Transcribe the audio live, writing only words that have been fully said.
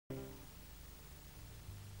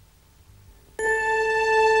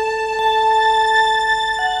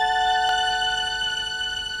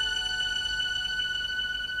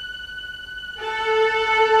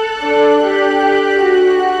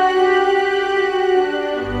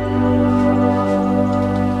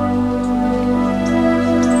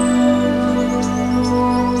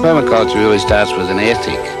Permaculture really starts with an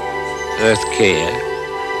ethic, earth care.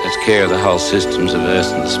 It's care of the whole systems of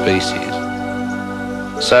earth and the species.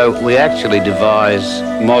 So we actually devise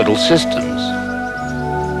model systems.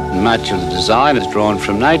 Much of the design is drawn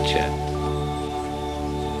from nature.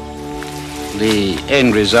 The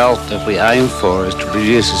end result that we aim for is to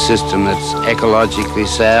produce a system that's ecologically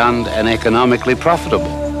sound and economically profitable.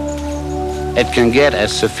 It can get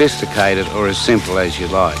as sophisticated or as simple as you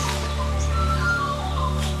like.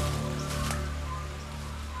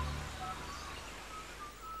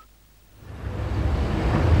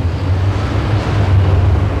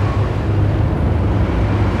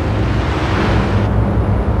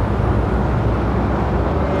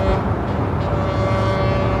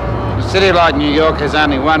 A city like New York has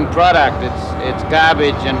only one product, it's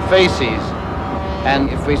garbage and feces. And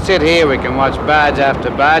if we sit here, we can watch barge after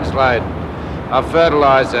barge load of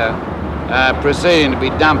fertiliser proceeding to be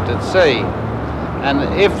dumped at sea. And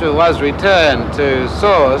if it was returned to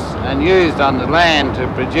source and used on the land to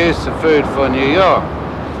produce the food for New York,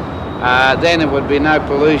 then it would be no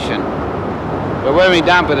pollution. But when we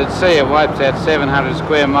dump it at sea, it wipes out 700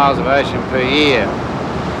 square miles of ocean per year.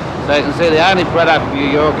 So you can see the only product of New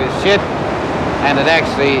York is shit, and it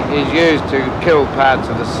actually is used to kill parts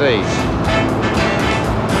of the sea.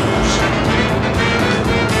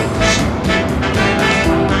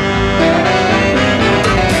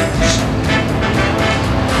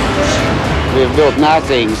 We have built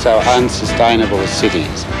nothing so unsustainable as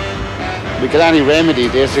cities. We can only remedy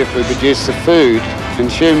this if we produce the food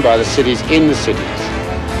consumed by the cities in the cities.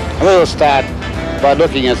 And we will start by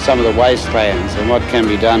looking at some of the wastelands and what can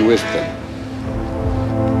be done with them.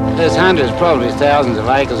 There's hundreds, probably thousands of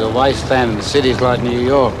acres of wasteland in cities like New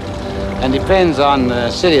York, and depends on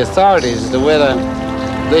city authorities as to whether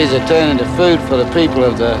these are turned into food for the people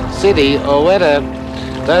of the city or whether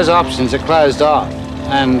those options are closed off.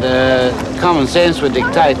 And common sense would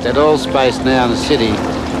dictate that all space now in the city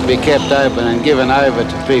be kept open and given over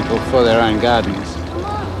to people for their own gardens.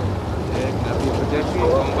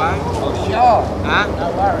 Oh, sure. Huh? No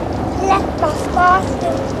worries. Let my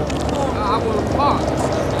Boston. I want to park.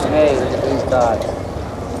 Hey, look at these guys.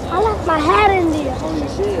 I left my hat in there. Oh, you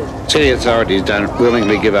should. City authorities don't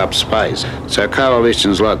willingly give up space, so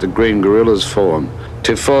coalitions like the Green Guerrillas form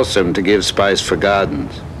to force them to give space for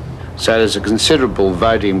gardens. So there's a considerable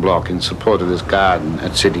voting bloc in support of this garden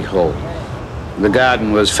at City Hall. The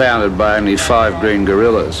garden was founded by only 5 Green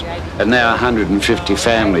Guerrillas, and now 150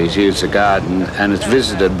 families use the garden, and it's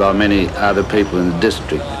visited by many other people in the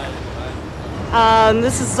district.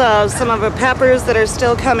 This is some of the peppers that are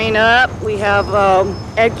still coming up. We have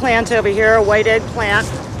eggplant over here, a white eggplant.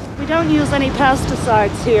 We don't use any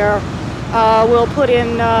pesticides here. We'll put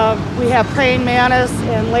in, we have praying mantis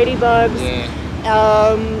and ladybugs. Yeah.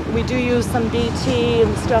 We do use some BT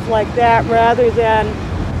and stuff like that rather than,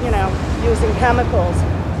 using chemicals.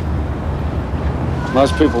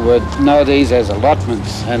 Most people would know these as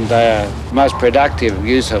allotments, and they are the most productive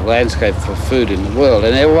use of landscape for food in the world,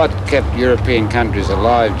 and they're what kept European countries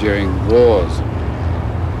alive during wars.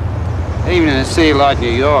 Even in a city like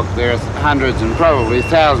New York, there are hundreds and probably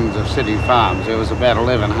thousands of city farms. There was about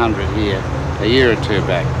 1,100 here a year or two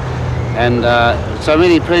back. And so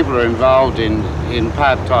many people are involved in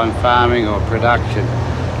part-time farming or production.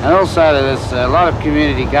 And also there's a lot of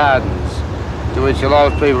community gardens to which a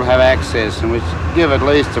lot of people have access and which give at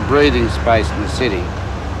least a breathing space in the city.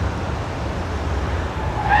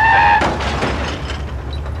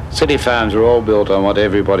 City farms are all built on what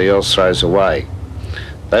everybody else throws away.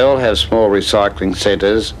 They all have small recycling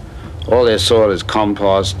centres, all their soil is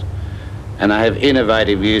compost, and they have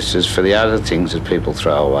innovative uses for the other things that people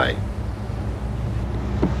throw away.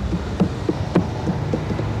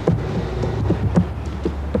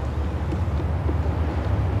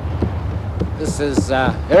 This is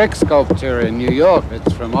Eric sculpture in New York.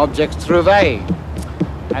 It's from Objects Trouvé.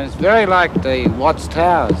 And it's very like the Watts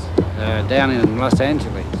Towers down in Los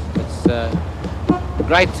Angeles. It's a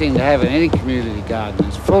great thing to have in any community garden.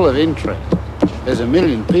 It's full of interest. There's 1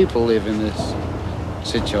 million people live in this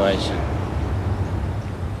situation.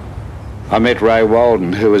 I met Ray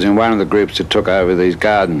Walden, who was in one of the groups that took over these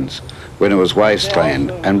gardens when it was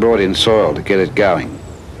wasteland, and brought in soil to get it going.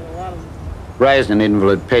 Ray's an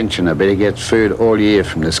invalid pensioner, but he gets food all year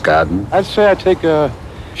from this garden. I'd say I take a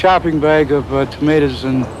shopping bag of tomatoes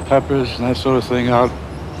and peppers and that sort of thing out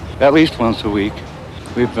at least once a week.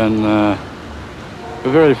 We've been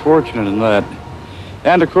we're very fortunate in that.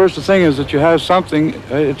 And of course the thing is that you have something,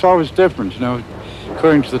 it's always different,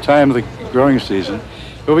 according to the time of the growing season.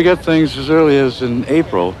 But we get things as early as in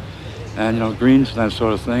April, and greens and that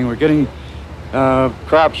sort of thing. We're getting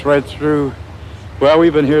crops right through Well,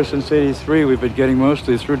 we've been here since '83. We've been getting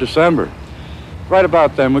mostly through December. Right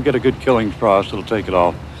about then, we'll get a good killing frost. It'll take it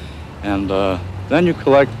all. And then you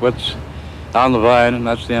collect what's on the vine, and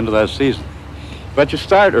that's the end of that season. But you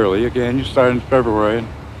start early again. You start in February,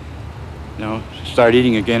 and start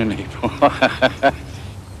eating again in April.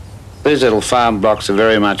 These little farm blocks are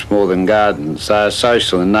very much more than gardens. They are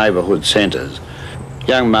social and neighbourhood centres.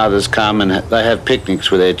 Young mothers come and they have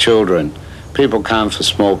picnics with their children. People come for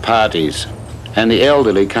small parties. And the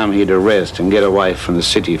elderly come here to rest and get away from the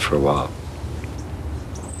city for a while.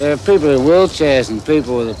 There are people in wheelchairs and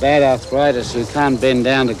people with a bad arthritis who can't bend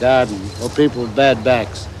down to garden, or people with bad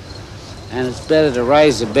backs. And it's better to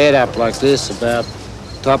raise the bed up like this, about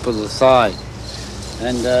top of the thigh.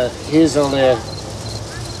 And here's all their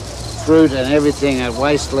fruit and everything at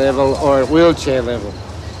waist level or at wheelchair level.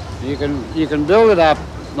 You can build it up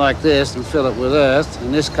like this and fill it with earth.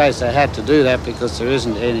 In this case, I had to do that because there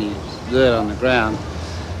isn't any dirt on the ground.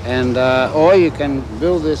 And or you can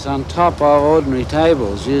build this on top of ordinary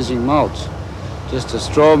tables using mulch, just a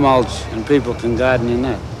straw mulch, and people can garden in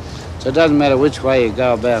that. So it doesn't matter which way you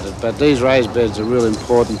go about it, but these raised beds are real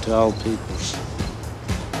important to old people.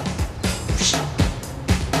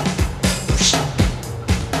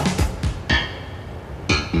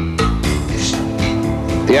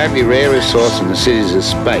 The only rare resource in the cities is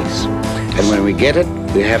space, and when we get it,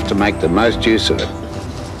 we have to make the most use of it.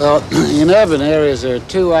 Well, in urban areas, there are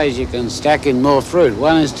two ways you can stack in more fruit.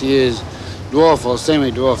 One is to use dwarf or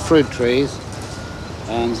semi-dwarf fruit trees,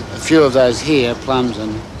 and a few of those here, plums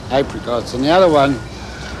and apricots. And the other one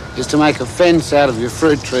is to make a fence out of your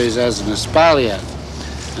fruit trees as an espalier.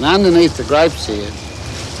 And underneath the grapes here,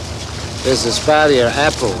 there's espalier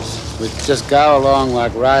apples, which just go along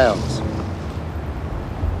like rails.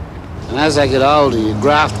 And as they get older, you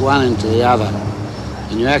graft one into the other,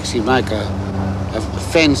 and you actually make a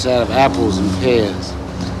fence out of apples and pears.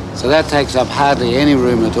 So that takes up hardly any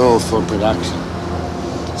room at all for production.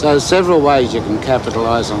 So there's several ways you can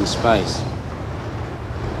capitalise on space.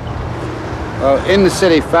 Well, in the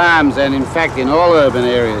city farms, and in fact in all urban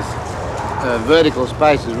areas, vertical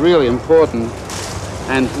space is really important.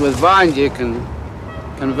 And with vines you can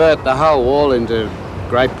convert the whole wall into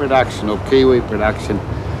grape production or kiwi production.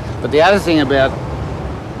 But the other thing about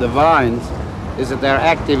the vines is that they're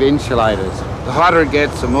active insulators. The hotter it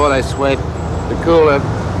gets, the more they sweat, the cooler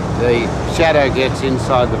the shadow gets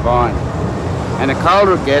inside the vine. And the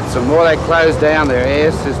colder it gets, the more they close down their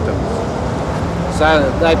air systems.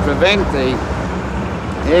 So they prevent the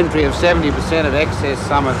entry of 70% of excess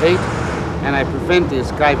summer heat, and they prevent the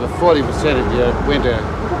escape of 40% of your winter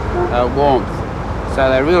warmth. So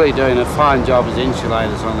they're really doing a fine job as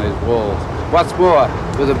insulators on these walls. What's more,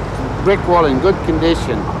 with a brick wall in good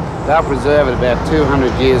condition, they'll preserve it about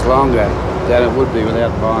 200 years longer than it would be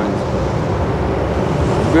without vines.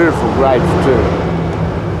 Beautiful grapes too.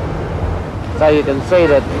 So you can see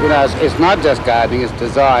that, it's not just gardening, it's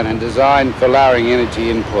design, and design for lowering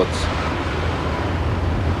energy inputs.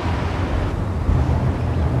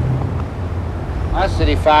 Most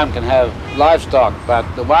city farm can have livestock, but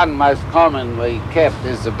the one most commonly kept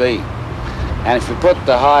is the bee. And if we put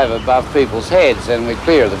the hive above people's heads, then we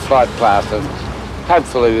clear the flight path, and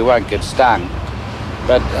hopefully we won't get stung.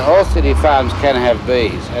 But all city farms can have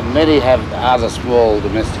bees, and many have other small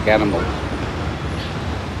domestic animals.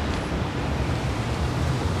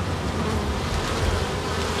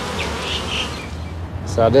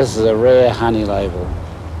 So this is a rare honey label,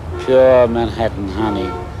 pure Manhattan honey.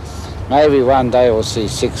 Maybe one day we'll see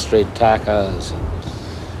 6th Street tacos,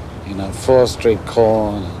 and, 4th Street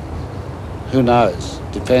corn. Who knows?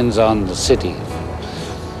 Depends on the city.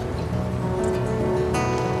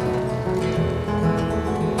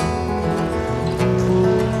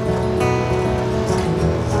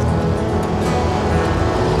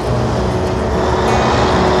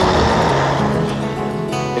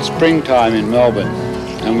 It's springtime in Melbourne,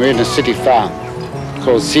 and we're in a city farm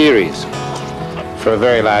called Ceres. For a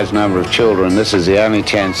very large number of children, this is the only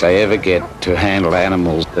chance they ever get to handle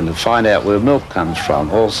animals and to find out where milk comes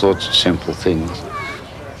from, all sorts of simple things.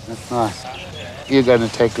 That's nice. You're going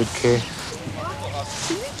to take good care.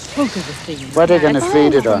 What are you going to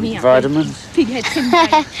feed it on? Vitamins?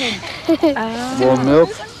 Warm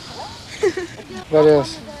milk? What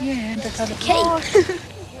else? Cake.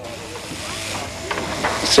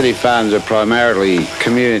 City farms are primarily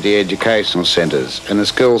community educational centres, and the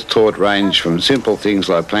skills taught range from simple things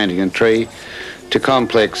like planting a tree to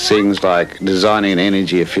complex things like designing an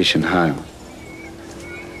energy-efficient home.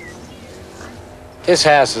 This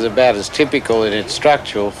house is about as typical in its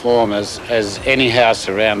structural form as any house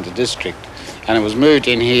around the district, and it was moved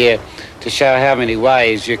in here to show how many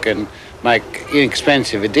ways you can make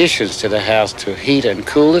inexpensive additions to the house to heat and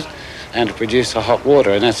cool it and to produce the hot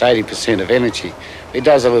water, and that's 80% of energy. It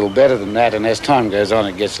does a little better than that, and as time goes on,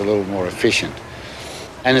 it gets a little more efficient.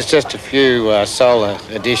 And it's just a few solar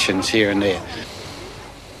additions here and there.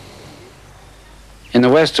 In the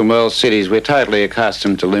Western world cities, we're totally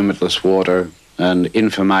accustomed to limitless water and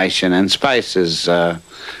information, and space is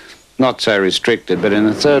not so restricted, but in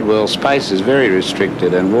the third world, space is very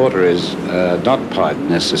restricted and water is not piped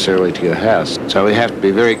necessarily to your house. So we have to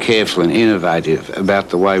be very careful and innovative about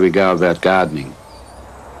the way we go about gardening.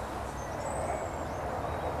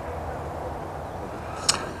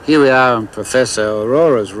 Here we are on Professor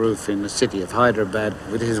Aurora's roof in the city of Hyderabad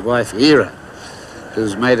with his wife Ira,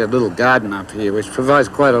 who's made a little garden up here which provides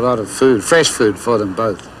quite a lot of food, fresh food for them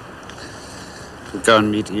both. We'll go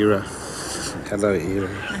and meet Ira. Hello, Ira.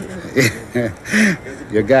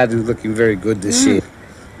 Your garden's looking very good this year.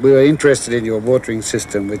 We were interested in your watering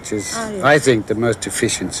system, which is, I think, the most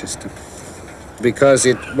efficient system, because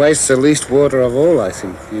it wastes the least water of all, I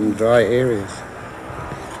think, in dry areas.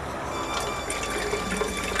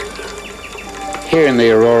 Here in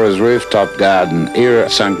the Aurora's rooftop garden, Ira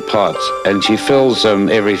sunk pots, and she fills them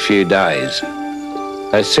every few days.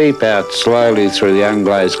 They seep out slowly through the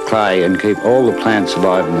unglazed clay and keep all the plants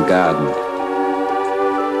alive in the garden.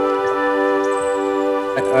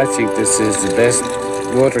 I think this is the best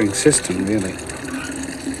watering system, really,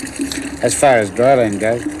 as far as dryland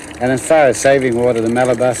goes. And as far as saving water, the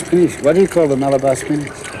Malabar spinach. What do you call the Malabar spinach?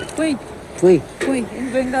 Pui. Pui. Pui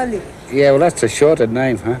in Bengali. Yeah, well, that's a shorter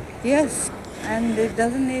name, huh? Yes, and it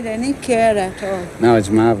doesn't need any care at all. No, it's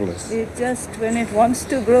marvelous. It just, when it wants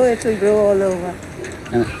to grow, it will grow all over.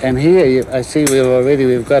 And here, I see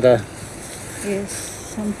we've got a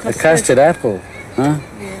Some custard apple, huh?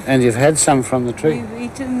 Yes. And you've had some from the tree.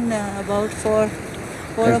 We've eaten about four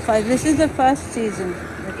or five. This is the first season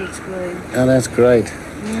that it's growing. Oh, that's great.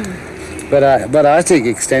 But I think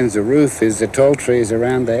extends the roof is the tall trees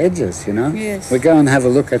around the edges, you know? Yes. We go and have a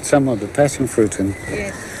look at some of the passion fruit and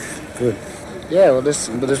Yes. good. Yeah, well, this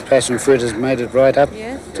passion fruit has made it right up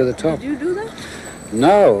Yes. to the top. Did you do that?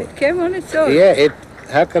 No. It came on its own. Yeah,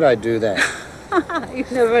 how could I do that? You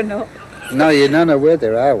never know. No, you don't know where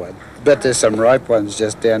there are one. But there's some ripe ones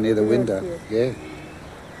just down near the window. Yes. Yeah.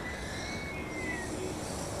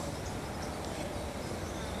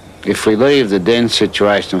 If we leave the dense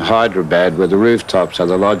situation of Hyderabad, where the rooftops are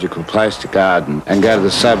the logical place to garden, and go to the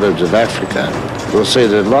suburbs of Africa, we'll see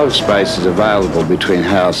that a lot of space is available between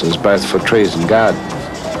houses, both for trees and gardens.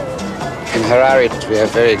 In Harare, we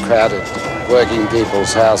have very crowded working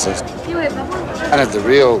people's houses. One of the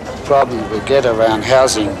real problems we get around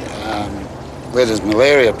housing, where there's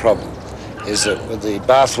malaria problem, is that with the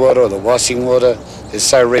bath water or the washing water is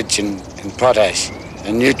so rich in potash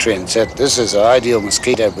and nutrients that this is an ideal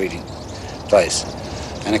mosquito breeding place.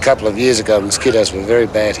 And a couple of years ago, mosquitoes were very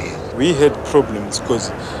bad here. We had problems because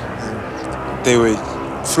they were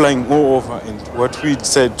flying all over, and what we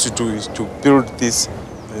decided to do is to build this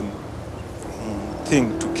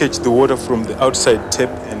thing to catch the water from the outside tap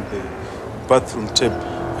and the bathroom tap,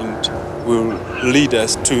 and will lead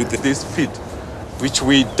us to this pit, which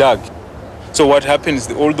we dug. So what happens,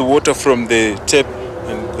 all the water from the tap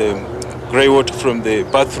and the grey water from the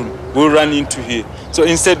bathroom will run into here. So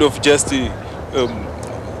instead of just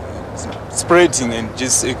spreading and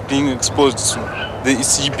just being exposed,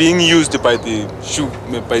 it's being used by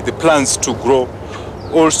the plants to grow.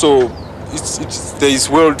 Also, there is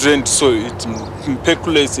well drained, so it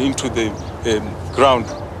percolates into the ground.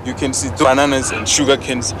 You can see bananas and sugar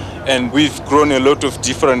canes, and we've grown a lot of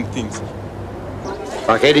different things.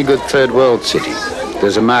 Like any good third world city,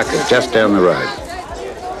 there's a market just down the road.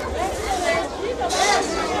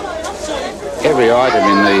 Every item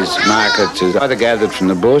in these markets is either gathered from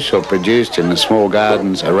the bush or produced in the small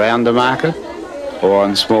gardens around the market or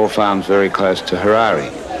on small farms very close to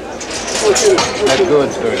Harare. That's good.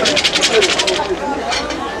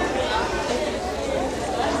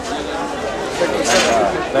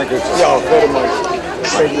 Thank you. Yeah, very much.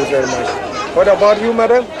 Thank you very much. What about you,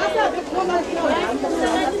 madam?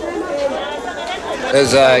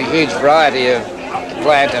 There's a huge variety of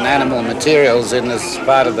plant and animal materials in this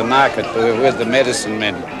part of the market with the medicine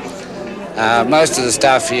men. Most of the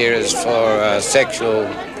stuff here is for sexual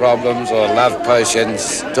problems or love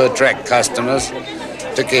potions to attract customers,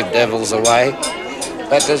 to keep devils away.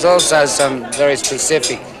 But there's also some very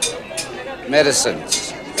specific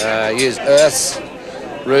medicines. Use earths,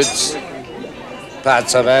 roots,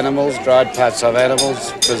 parts of animals, dried parts of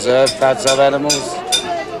animals, preserved parts of animals.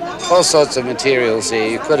 All sorts of materials here,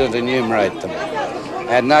 you couldn't enumerate them.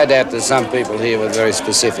 And no doubt there's some people here with very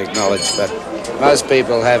specific knowledge, but Most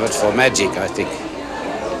people have it for magic, I think.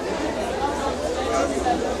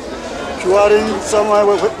 You are in somewhere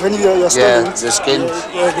when you're Yeah, studying. the skin.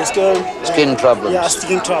 Yeah, the skin. Skin problems. Yeah,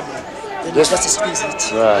 skin trouble. Then This- just squeeze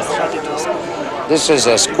it. Right. This is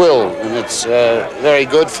a squill, and it's very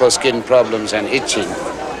good for skin problems and itching.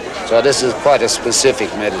 So this is quite a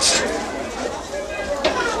specific medicine.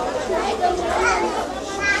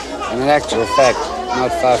 And in actual fact,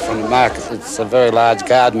 not far from the market, it's a very large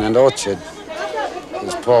garden and orchard.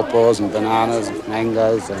 There's pawpaws and bananas and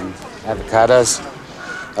mangoes and avocados,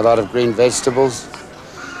 a lot of green vegetables.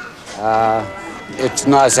 It's a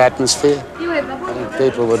nice atmosphere. I think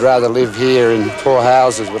people would rather live here in poor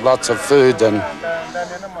houses with lots of food than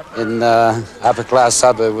in upper-class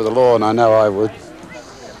suburb with a lawn. I know I would.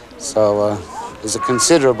 So there's a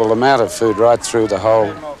considerable amount of food right through the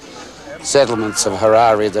whole settlements of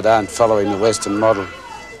Harare that aren't following the Western model.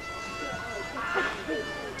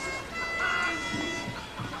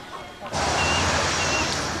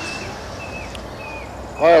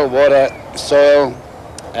 Oil, water, soil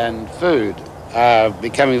and food are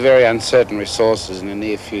becoming very uncertain resources in the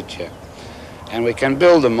near future. And we can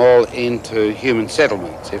build them all into human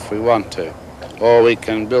settlements if we want to. Or we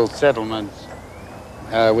can build settlements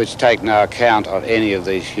which take no account of any of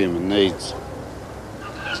these human needs.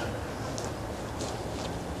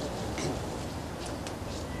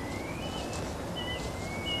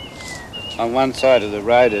 On one side of the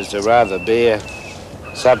road is a rather bare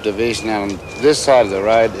subdivision, and on this side of the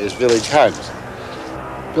road is village homes.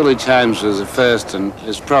 Village homes was the first and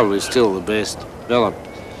is probably still the best developed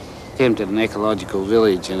attempt at an ecological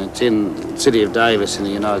village, and it's in the city of Davis in the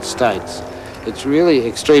United States. It's really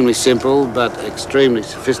extremely simple but extremely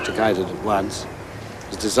sophisticated at once. It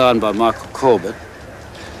was designed by Michael Corbett.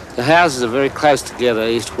 The houses are very close together,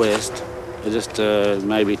 east-west. They're just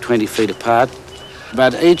maybe 20 feet apart.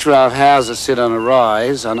 But each row of houses sit on a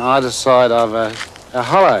rise on either side of a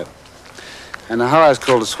hollow. And the hollow is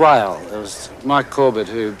called a swale. It was Mike Corbett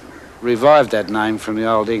who revived that name from the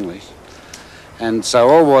Old English. And so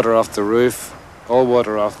all water off the roof, all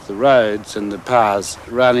water off the roads and the paths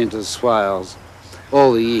run into the swales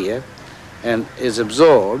all the year and is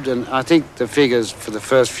absorbed. And I think the figures for the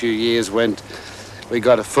first few years went, we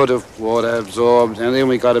got a foot of water absorbed, and then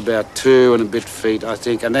we got about 2 and a bit feet, I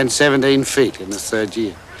think, and then 17 feet in the third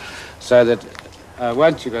year. So that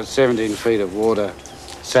once you've got 17 feet of water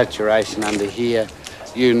saturation under here,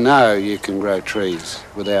 you know you can grow trees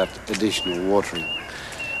without additional watering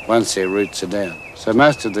once their roots are down. So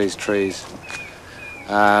most of these trees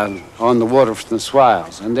are on the water from the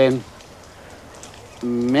swales, and then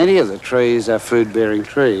many of the trees are food-bearing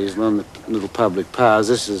trees on the little public paths.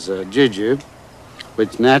 This is a jujube,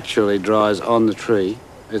 which naturally dries on the tree.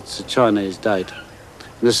 It's a Chinese date.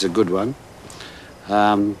 This is a good one.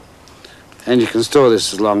 And you can store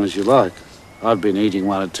this as long as you like. I've been eating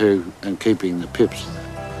 1 or 2 and keeping the pips.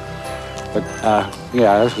 But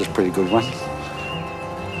yeah, this was a pretty good one.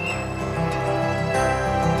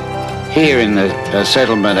 Here in the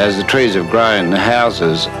settlement, as the trees have grown, the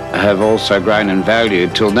houses have also grown in value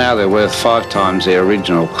till now they're worth 5 times their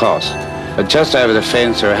original cost. But just over the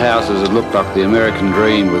fence there are houses that look like the American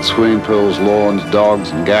dream with swimming pools, lawns, dogs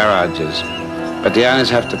and garages. But the owners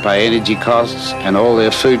have to pay energy costs and all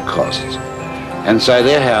their food costs. And so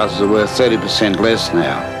their houses are worth 30% less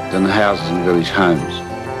now than the houses in village homes.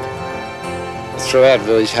 Throughout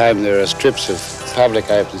village home there are strips of public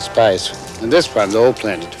open space. And this one's all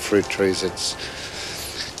planted to fruit trees. It's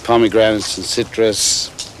pomegranates and citrus,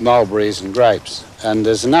 mulberries and grapes. And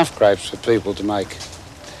there's enough grapes for people to make,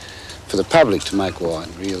 for the public to make wine,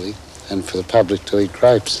 really, and for the public to eat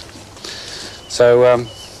grapes. So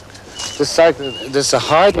there's a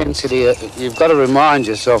high density, you've got to remind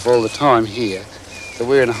yourself all the time here that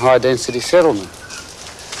we're in a high density settlement.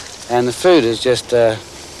 And the food is just, really,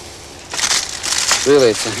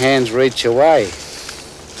 it's a hand's reach away.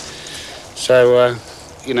 So,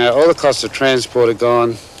 you know, all the costs of transport are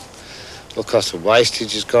gone, all the cost of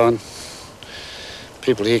wastage is gone.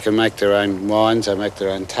 People here can make their own wines, they make their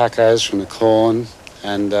own tacos from the corn,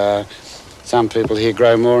 and some people here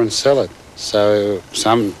grow more and sell it. So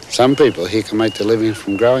some people here can make their living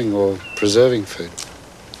from growing or preserving food.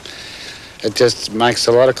 It just makes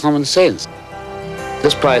a lot of common sense.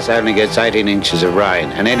 This place only gets 18 inches of rain,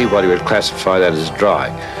 and anybody would classify that as dry.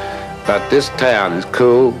 But this town is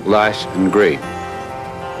cool, lush and green.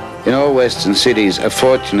 In all western cities, a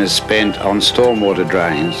fortune is spent on stormwater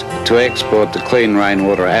drains to export the clean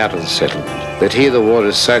rainwater out of the settlement. But here the water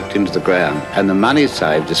is soaked into the ground and the money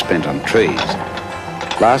saved is spent on trees.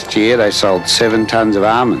 Last year they sold 7 tons of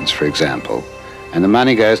almonds, for example, and the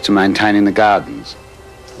money goes to maintaining the gardens.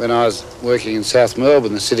 When I was working in South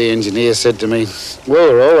Melbourne, the city engineer said to me, we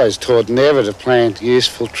were always taught never to plant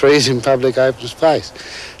useful trees in public open space.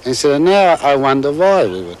 And he said, and now I wonder why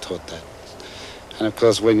we were taught that. And of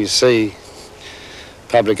course, when you see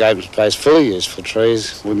public open space full of useful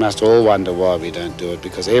trees, we must all wonder why we don't do it,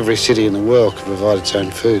 because every city in the world can provide its own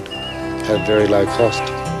food at a very low cost.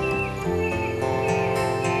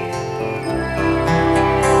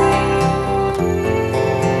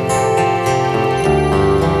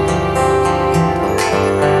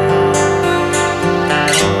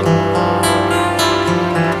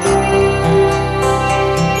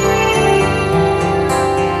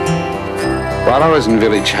 While I was in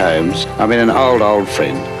Village Homes, I met an old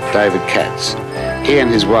friend, David Katz. He and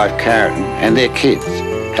his wife Karen and their kids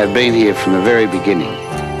have been here from the very beginning.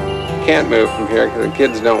 Can't move from here because the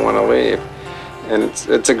kids don't want to leave. And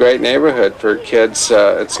it's a great neighborhood for kids.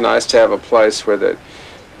 It's nice to have a place where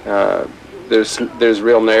there's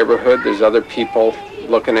real neighborhood, there's other people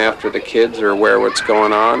looking after the kids or aware what's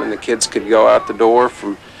going on, and the kids could go out the door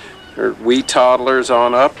from wee toddlers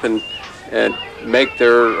on up and make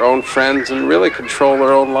their own friends and really control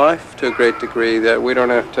their own life to a great degree, that you don't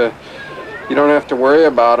have to worry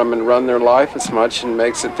about them and run their life as much, and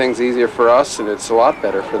makes things easier for us, and it's a lot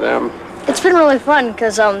better for them. It's been really fun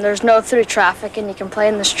because there's no through traffic and you can play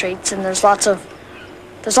in the streets, and there's lots of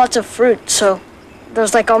fruit, so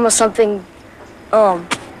there's like almost something on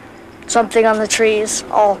the trees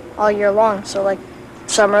all year long. So like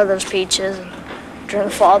summer there's peaches, and during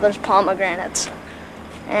the fall there's pomegranates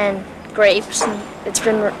and grapes, and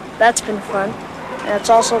that's been fun. And it's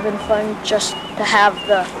also been fun just to have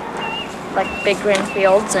the big green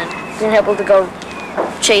fields and being able to go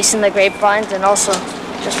chasing the grapevines, and also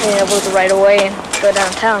just being able to ride away and go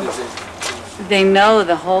downtown. They know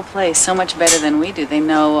the whole place so much better than we do. They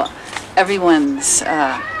know everyone's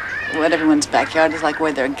what everyone's backyard is like,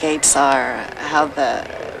 where their gates are, how the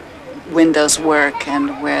windows work,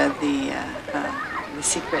 and where the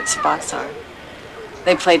secret spots are.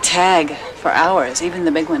 They play tag for hours, even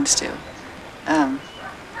the big ones do. And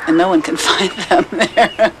no one can find them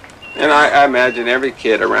there. And I imagine every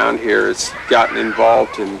kid around here has gotten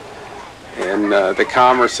involved in the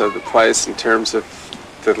commerce of the place in terms of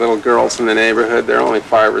the little girls in the neighborhood. There are only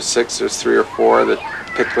 5 or 6, there's 3 or 4 that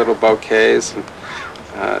pick little bouquets and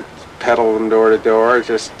peddle them door to door,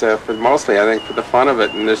 just mostly I think for the fun of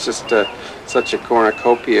it. And there's just such a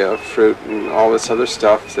cornucopia of fruit and all this other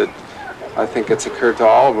stuff that I think it's occurred to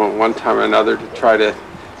all of them at one time or another to try to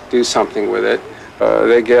do something with it.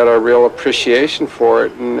 They get a real appreciation for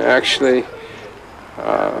it, and actually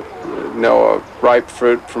know a ripe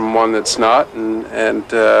fruit from one that's not, and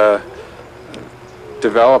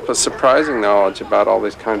develop a surprising knowledge about all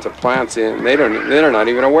these kinds of plants, and they're not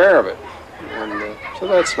even aware of it. And so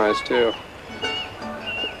that's nice too.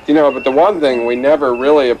 You know, but the one thing we never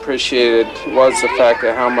really appreciated was the fact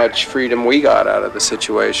of how much freedom we got out of the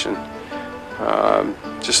situation.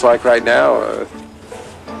 Just like right now.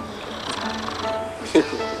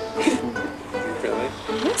 Really?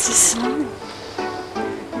 This is so...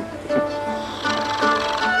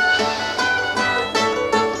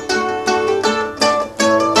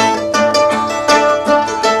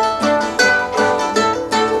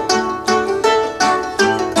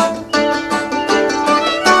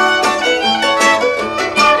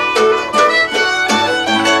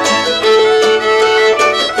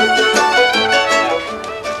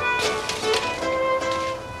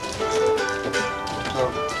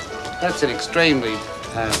 That's an extremely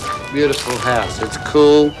beautiful house. It's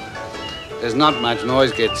cool, there's not much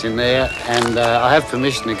noise gets in there, and I have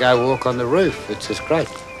permission to go walk on the roof, which is great.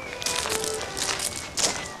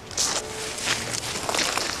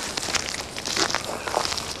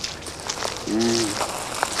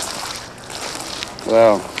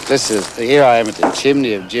 Well, here I am at the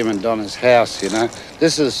chimney of Jim and Donna's house, you know.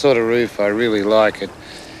 This is the sort of roof I really like.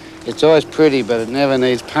 It's always pretty, but it never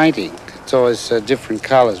needs painting. It's always different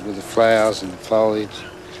colours with the flowers and the foliage.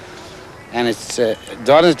 And it's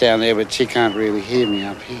Donna's down there, but she can't really hear me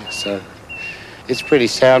up here, so it's pretty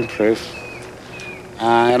soundproof.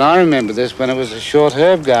 And I remember this when it was a short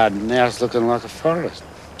herb garden. Now it's looking like a forest,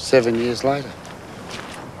 7 years later.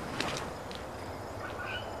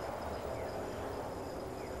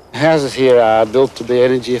 Houses here are built to be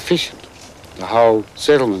energy efficient. The whole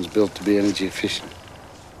settlement's built to be energy efficient.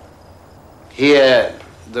 Here,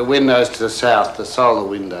 the windows to the south, the solar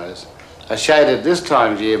windows, are shaded this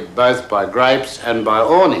time of year both by grapes and by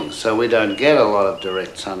awnings, so we don't get a lot of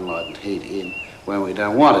direct sunlight and heat in when we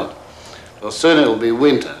don't want it. Well, soon it will be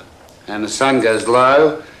winter, and the sun goes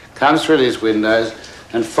low, comes through these windows,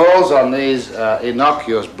 and falls on these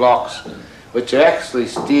innocuous blocks which are actually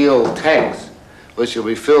steel tanks, which will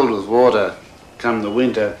be filled with water come the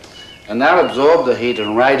winter, and they'll absorb the heat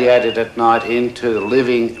and radiate it at night into the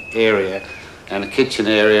living area and the kitchen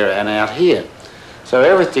area and out here. So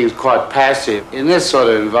everything's quite passive. In this sort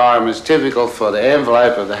of environment, it's typical for the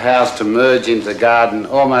envelope of the house to merge into the garden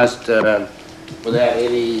almost without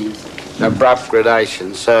any abrupt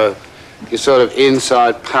gradation. So you're sort of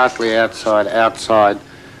inside, partly outside, outside,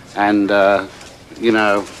 and you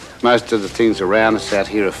know, most of the things around us out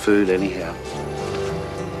here are food anyhow.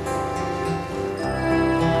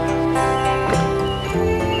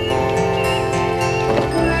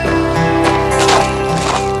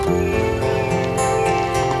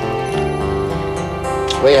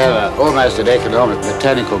 We have almost an economic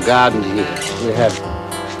botanical garden here. We have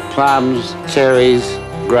plums, cherries,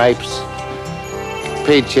 grapes,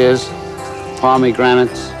 peaches,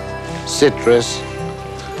 pomegranates, citrus,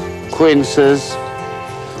 quinces.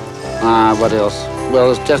 What else?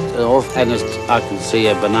 Well, it's just and I can see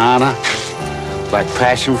a banana, like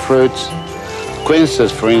passion fruits.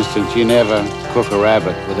 Quinces, for instance, you never cook a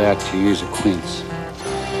rabbit without you use a quince.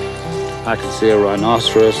 I can see a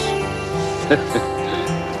rhinoceros.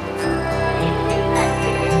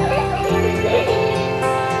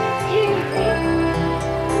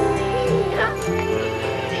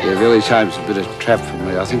 The village home's a bit of a trap for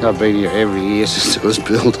me. I think I've been here every year since it was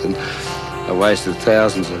built, and I wasted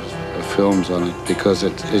thousands of films on it because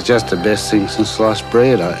it's just the best thing since sliced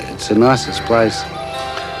bread. It's the nicest place,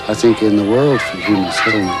 I think, in the world for human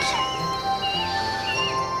settlements.